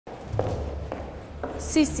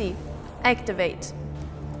CC, activate.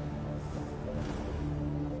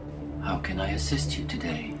 How can I assist you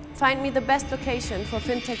today? Find me the best location for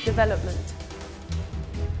FinTech development.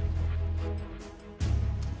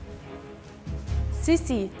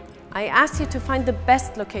 CC, I asked you to find the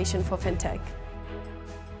best location for FinTech.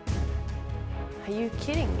 Are you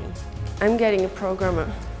kidding me? I'm getting a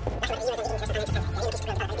programmer.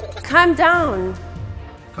 Calm down!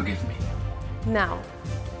 Forgive me. Now,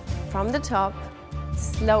 from the top,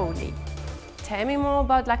 slowly. Tell me more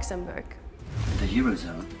about Luxembourg. In the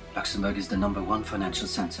Eurozone, Luxembourg is the #1 financial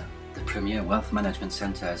center, the premier wealth management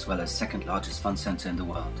center as well as second largest fund center in the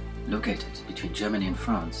world. Located between Germany and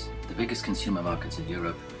France, the biggest consumer markets in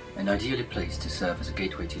Europe, and ideally placed to serve as a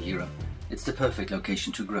gateway to Europe, it's the perfect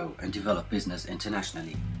location to grow and develop business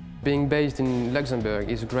internationally. Being based in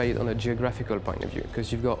Luxembourg is great on a geographical point of view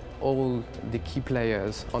because you've got all the key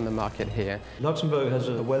players on the market here. Luxembourg has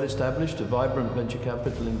a well-established, a vibrant venture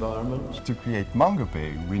capital environment. To create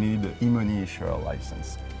MangoPay, we need an e-money issuer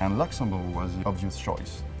license, and Luxembourg was the obvious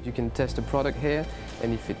choice. You can test a product here,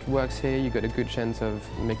 and if it works here, you've got a good chance of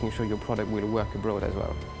making sure your product will work abroad as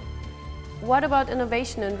well. What about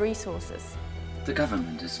innovation and resources? The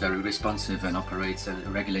government is very responsive and operates a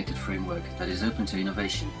regulated framework that is open to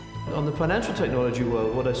innovation. On the financial technology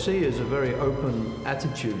world, what I see is a very open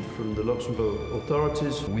attitude from the Luxembourg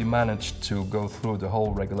authorities. We managed to go through the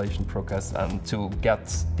whole regulation process and to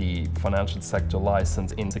get the financial sector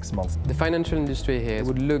license in 6 months. The financial industry here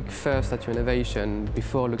would look first at your innovation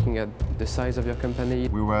before looking at the size of your company.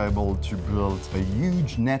 We were able to build a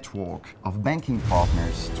huge network of banking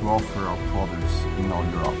partners to offer our products in all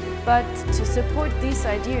Europe. But to support these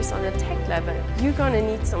ideas on a tech level, you're gonna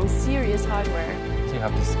need some serious hardware. You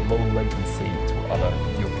have this low latency to other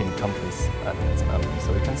European countries, and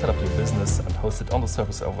so you can set up your business and host it on the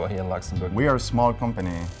servers over here in Luxembourg. We are a small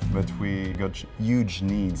company, but we got huge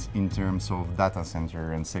needs in terms of data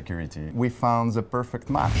center and security. We found the perfect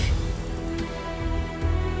match.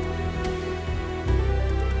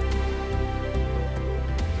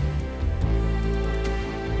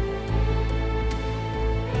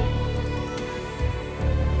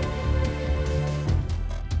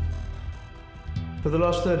 For the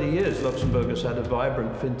last 30 years, Luxembourg has had a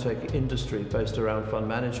vibrant fintech industry based around fund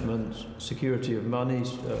management, security of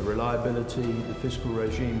monies, reliability, the fiscal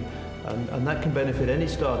regime, and that can benefit any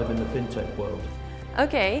startup in the fintech world.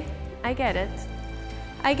 Okay, I get it.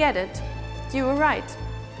 I get it. You were right.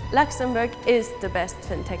 Luxembourg is the best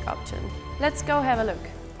fintech option. Let's go have a look.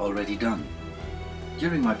 Already done.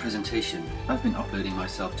 During my presentation, I've been uploading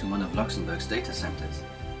myself to one of Luxembourg's data centers.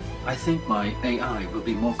 I think my AI will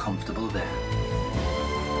be more comfortable there.